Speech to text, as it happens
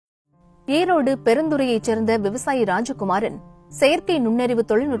ஈரோடு பெருந்துறையைச் சேர்ந்த விவசாயி ராஜகுமாரன் செயற்கை நுண்ணறிவு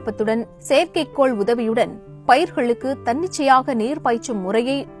தொழில்நுட்பத்துடன் செயற்கைக்கோள் உதவியுடன் பயிர்களுக்கு தன்னிச்சையாக நீர் பாய்ச்சும்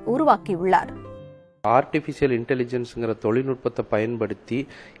முறையை உருவாக்கியுள்ளார். ஆர்டிபிஷியல் இன்டெலிஜென்ஸ்ங்கிற தொழில்நுட்பத்தை பயன்படுத்தி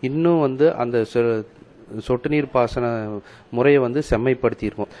இன்னும் அந்த சொட்டு நீர் பாசன முறையை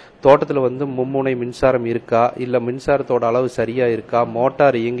செம்மைப்படுத்தியிருக்கோம். தோட்டத்தில் மும்முனை மின்சாரம் இருக்கா, இல்லை மின்சாரத்தோட அளவு சரியா இருக்கா,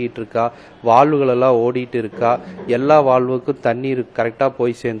 மோட்டார் இயங்கிட்டு இருக்கா, வால்வுகள் எல்லாம் ஓடிட்டு இருக்கா, எல்லா வால்வுக்கும் தண்ணீர் கரெக்டாக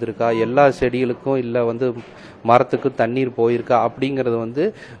போய் சேர்ந்துருக்கா, எல்லா செடிகளுக்கும் இல்லை மரத்துக்கு தண்ணீர் போயிருக்கா அப்படிங்கிறது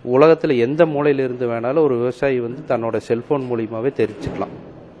உலகத்தில் எந்த மூலையிலிருந்து வேணாலும் ஒரு விவசாயி தன்னோட செல்போன் மூலியமாவே தெரிஞ்சுக்கலாம்.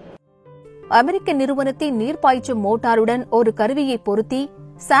 அமெரிக்க நிறுவனத்தின் நீர் பாய்ச்சும் மோட்டாருடன் ஒரு கருவியை பொருத்தி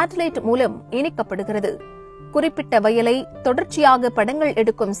சேட்டலைட் மூலம் இணைக்கப்படுகிறது. குறிப்பிட்ட வயலை தொடர்ச்சியாக படங்கள்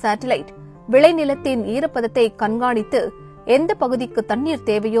எடுக்கும் சேட்டலைட் விளைநிலத்தின் ஈரப்பதத்தை கண்காணித்து எந்த பகுதிக்கு தண்ணீர்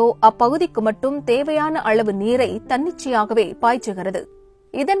தேவையோ அப்பகுதிக்கு மட்டும் தேவையான அளவு நீரை தன்னிச்சையாகவே பாய்ச்சுகிறது.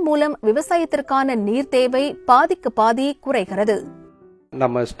 இதன் மூலம் விவசாயத்திற்கான நீர் தேவை பாதிக்கு பாதி குறைகிறது.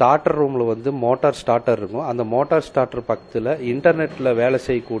 நம்ம ஸ்டார்டர் ரூமில் மோட்டார் ஸ்டார்டர் இருக்கும். அந்த மோட்டார் ஸ்டார்டர் பக்கத்தில் இன்டர்நெட்டில் வேலை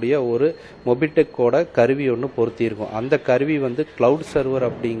செய்யக்கூடிய ஒரு மொபிடெக்கோட கருவி ஒன்று பொருத்தி இருக்கும். அந்த கருவி கிளவுட் சர்வர்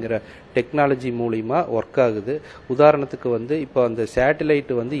அப்படிங்கிற டெக்னாலஜி மூலிமா ஒர்க் ஆகுது. உதாரணத்துக்கு இப்போ அந்த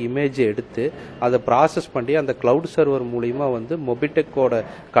சேட்டலைட் இமேஜ் எடுத்து அதை ப்ராசஸ் பண்ணி அந்த கிளவுட் சர்வர் மூலிமா மொபிடெக்கோட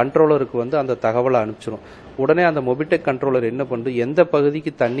கண்ட்ரோலருக்கு அந்த தகவலை அனுப்பிச்சிடும். உடனே அந்த மொபிடெக் கண்ட்ரோலர் என்ன பண்ணுது, எந்த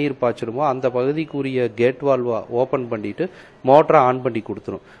பகுதிக்கு தண்ணீர் பாய்ச்சிடுமோ அந்த பகுதிக்குரிய கேட் வால்வை ஓப்பன் பண்ணிட்டு மோட்டரை ஆன் பண்ணி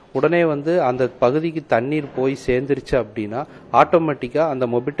கொடுத்துரும். உடனே அந்த பகுதிக்கு தண்ணீர் போய் சேர்ந்துருச்சு அப்படின்னா ஆட்டோமேட்டிக்கா அந்த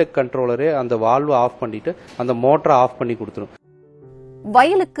மொபிடெக் கண்ட்ரோலரே அந்த வால்வை ஆஃப் பண்ணிட்டு அந்த மோட்டரை ஆஃப் பண்ணி கொடுத்துரும்.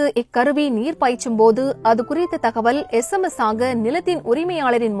 வயலுக்கு இக்கருவி நீர் பாய்ச்சும் போது அது குறித்த தகவல் SMS ஆக நிலத்தின்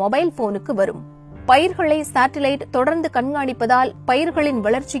உரிமையாளரின் மொபைல் போனுக்கு வரும். பயிர்களை சேட்டலைட் தொடர்ந்து கண்காணிப்பதால் பயிர்களின்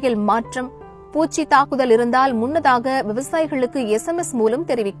வளர்ச்சியில் மாற்றம், பூச்சி தாக்குதல் இருந்தால் முன்னதாக விவசாயிகளுக்கு SMS மூலம்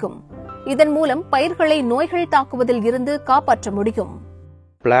தெரிவிக்கும். இதன் மூலம் பயிர்களை நோய்கள் தாக்குவதில் இருந்து காப்பாற்ற முடியும்.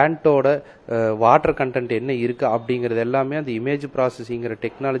 பிளான்ட்டோட வாட்டர் கண்டென்ட் என்ன இருக்கு அப்படிங்கிறது எல்லாமே அந்த இமேஜ் ப்ராசஸிங்கிற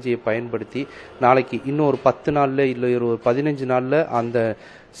டெக்னாலஜியை பயன்படுத்தி நாளைக்கு இன்னும் ஒரு 10 நாள்ல இல்லை ஒரு 15 நாள்ல அந்த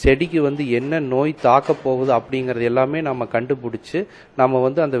செடிக்கு என்ன நோய் தாக்க போகுது அப்படிங்கறது எல்லாமே நம்ம கண்டுபிடிச்சு நம்ம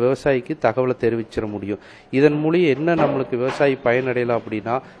அந்த விவசாயிக்கு தகவலை தெரிவிச்சிட முடியும். இதன் மூலம் என்ன நம்மளுக்கு விவசாயி பயனடையலாம்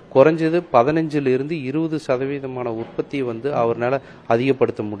அப்படின்னா குறைஞ்சது 15% 20% உற்பத்தியை அவர்னால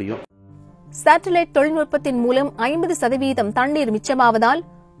அதிகப்படுத்த முடியும். சேட்டலைட் தொழில்நுட்பத்தின் மூலம் 50% தண்ணீர் மிச்சமாவதால்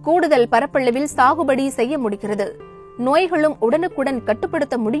கூடுதல் பரப்பளவில் சாகுபடி செய்ய முடிகிறது. நோய்களும் உடனுக்குடன்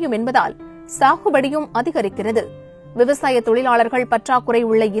கட்டுப்படுத்த முடியும் என்பதால் சாகுபடியும் அதிகரிக்கிறது. விவசாய தொழிலாளர்கள் பற்றாக்குறை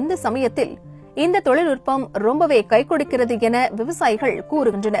உள்ள இந்த சமயத்தில் இந்த தொழில்நுட்பம் ரொம்பவே கை கொடுக்கிறது என விவசாயிகள்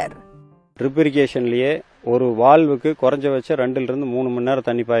கூறுகின்றனர். ட்ரிப் இரிகேஷன்லயே ஒரு வால்வுக்கு குறைஞ்சபட்சம் 2-3 மணி நேரம்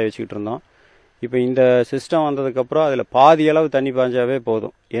தண்ணி பாய வச்சுக்கிட்டு இருந்தோம். இப்போ இந்த சிஸ்டம் வந்ததுக்கப்புறம் அதில் பாதி அளவு தண்ணி பாய்ஞ்சாவே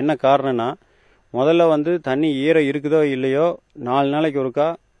போதும். என்ன காரணம்னா முதல்ல தண்ணி ஈரம் இருக்குதோ இல்லையோ 4 நாளைக்கு ஒருக்கா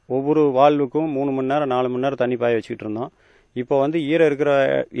ஒவ்வொரு வால்வுக்கும் 3 மணி நேரம் 4 மணி நேரம் தண்ணி பாய வச்சுக்கிட்டு இருந்தோம். இப்போ ஈரம் இருக்கிற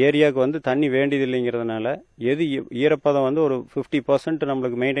ஏரியாவுக்கு தண்ணி வேண்டியது இல்லைங்கிறதுனால எது ஈரப்பதம் ஒரு 50%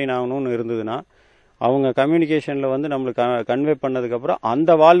 நம்மளுக்கு மெயின்டைன் ஆகணும்னு இருந்ததுன்னா அவங்க கம்யூனிகேஷனில் நம்மளுக்கு கன்வே பண்ணதுக்கப்புறம்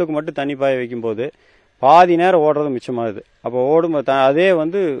அந்த வால்வுக்கு மட்டும் தண்ணி பாய வைக்கும்போது பாதி நேரம் ஓடுறது மிச்சமாகுது. அப்போ ஓடும் அதே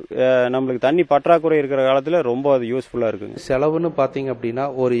நம்மளுக்கு தண்ணி பற்றாக்குறை இருக்கிற காலத்தில் ரொம்ப அது யூஸ்ஃபுல்லாக இருக்குங்க. செலவுன்னு பார்த்தீங்க அப்படின்னா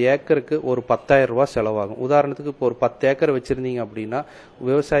ஒரு ஏக்கருக்கு ஒரு 10,000 ரூபாய் செலவாகும். உதாரணத்துக்கு இப்போ ஒரு 10 ஏக்கர் வச்சிருந்தீங்க அப்படின்னா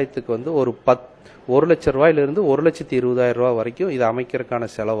விவசாயத்துக்கு ஒரு 1 லட்சம் ரூபாயிலிருந்து 1,20,000 ரூபாய் வரைக்கும் இது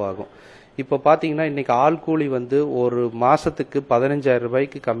அமைக்கிறதுக்கான செலவாகும். இப்போ பார்த்தீங்கன்னா இன்னைக்கு ஆள் கூலி ஒரு மாசத்துக்கு 15,000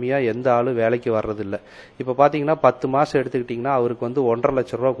 ரூபாய்க்கு கம்மியா எந்த ஆளும் வேலைக்கு வர்றதில்லை. இப்போ பார்த்தீங்கன்னா 10 மாசம் எடுத்துக்கிட்டீங்கன்னா அவருக்கு 1,50,000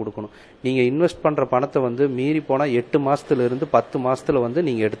 லட்சம் ரூபாய் கொடுக்கணும். நீங்க இன்வெஸ்ட் பண்ற பணத்தை மீறி போனா 8 மாசத்துல இருந்து 10 மாசத்துல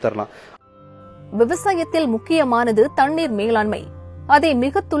நீங்க எடுத்துடலாம். விவசாயத்தில் முக்கியமானது தண்ணீர் மேலாண்மை. அதை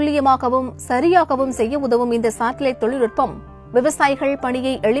மிக துல்லியமாகவும் சரியாகவும் செய்ய உதவும் இந்த சேட்டலைட் தொழில்நுட்பம் விவசாயிகள்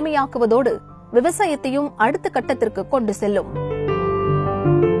பணியை எளிமையாக்குவதோடு விவசாயத்தையும் அடுத்த கட்டத்திற்கு கொண்டு செல்லும்.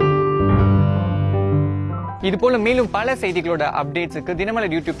 இதுபோல மேலும் பல செய்திகளோட அப்டேட்ஸுக்கு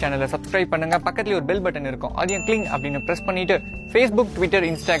தினமலர் யூடியூப் சேனலை சப்ஸ்கிரைப் பண்ணுங்க. பக்கத்துல ஒரு பெல் பட்டன் இருக்கும், அதையும் கிளிக் அப்படின்னு பிரஸ் பண்ணிட்டு Facebook, Twitter,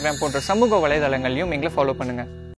 Instagram போன்ற சமூக வலைதளங்களையும் எங்களை ஃபாலோ பண்ணுங்க.